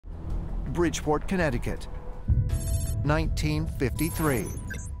Bridgeport, Connecticut. 1953.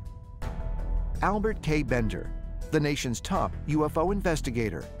 Albert K. Bender, the nation's top UFO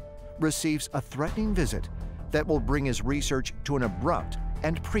investigator, receives a threatening visit that will bring his research to an abrupt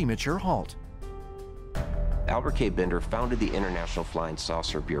and premature halt. Albert K. Bender founded the International Flying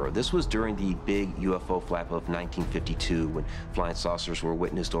Saucer Bureau. This was during the big UFO flap of 1952, when flying saucers were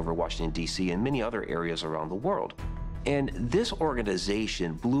witnessed over Washington, D.C. and many other areas around the world. And this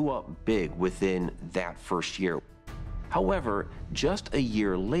organization blew up big within that first year. However, just a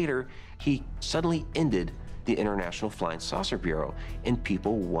year later, he suddenly ended the International Flying Saucer Bureau, and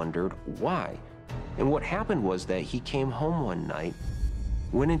people wondered why. And what happened was that he came home one night,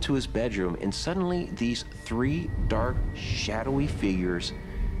 went into his bedroom, and suddenly these three dark, shadowy figures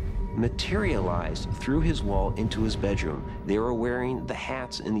materialized through his wall into his bedroom. They were wearing the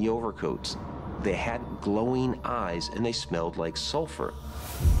hats and the overcoats. They had glowing eyes, and they smelled like sulfur.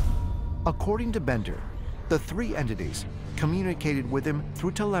 According to Bender, the three entities communicated with him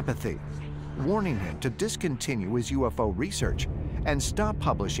through telepathy, warning him to discontinue his UFO research and stop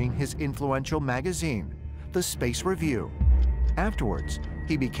publishing his influential magazine, The Space Review. Afterwards,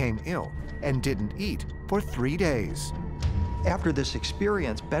 he became ill and didn't eat for 3 days. After this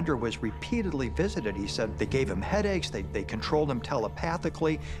experience, Bender was repeatedly visited. He said they gave him headaches, they controlled him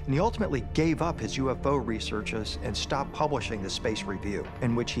telepathically, and he ultimately gave up his UFO researches and stopped publishing the Space Review,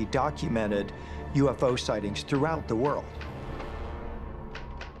 in which he documented UFO sightings throughout the world.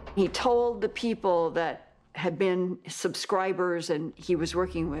 He told the people that had been subscribers and he was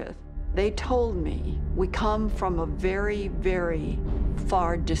working with, they told me, we come from a very, very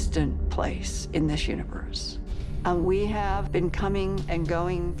far distant place in this universe. And we have been coming and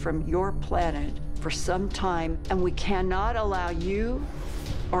going from your planet for some time, and we cannot allow you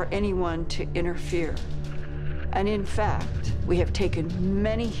or anyone to interfere. And in fact, we have taken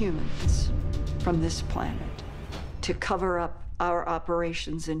many humans from this planet to cover up our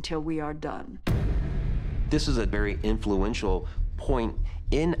operations until we are done. This is a very influential point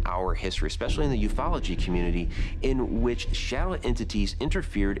in our history, especially in the ufology community, in which shadow entities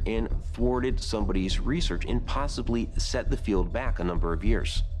interfered and thwarted somebody's research and possibly set the field back a number of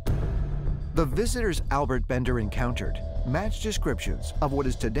years. The visitors Albert Bender encountered matched descriptions of what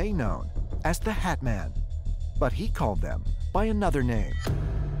is today known as the Hat Man, but he called them by another name,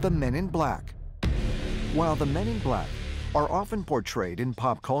 the Men in Black. While the Men in Black are often portrayed in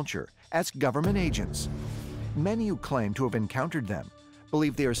pop culture as government agents, many who claim to have encountered them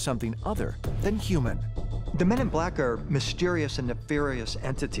believe they are something other than human. The Men in Black are mysterious and nefarious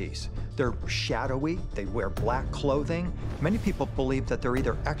entities. They're shadowy, they wear black clothing. Many people believe that they're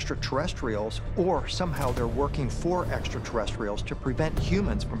either extraterrestrials or somehow they're working for extraterrestrials to prevent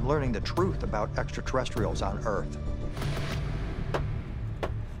humans from learning the truth about extraterrestrials on Earth.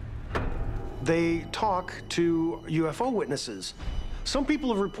 They talk to UFO witnesses. Some people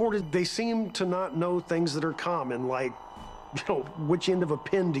have reported they seem to not know things that are common, like which end of a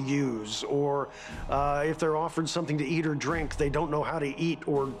pin to use, or if they're offered something to eat or drink, they don't know how to eat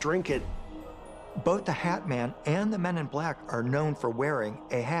or drink it. Both the Hat Man and the Men in Black are known for wearing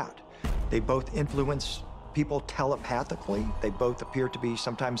a hat. They both influence people telepathically. They both appear to be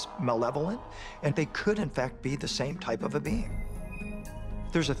sometimes malevolent, and they could in fact be the same type of a being.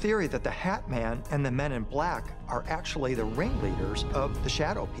 There's a theory that the Hat Man and the Men in Black are actually the ringleaders of the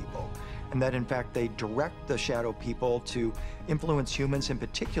shadow people, and that in fact they direct the shadow people to influence humans in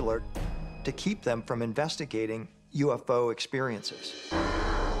particular to keep them from investigating UFO experiences.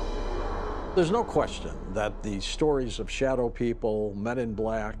 There's no question that the stories of shadow people, Men in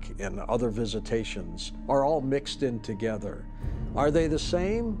Black, and other visitations are all mixed in together. Are they the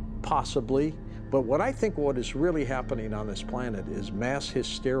same? Possibly. But what I think what is really happening on this planet is mass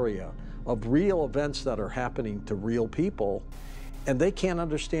hysteria of real events that are happening to real people, and they can't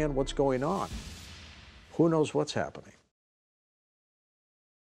understand what's going on. Who knows what's happening?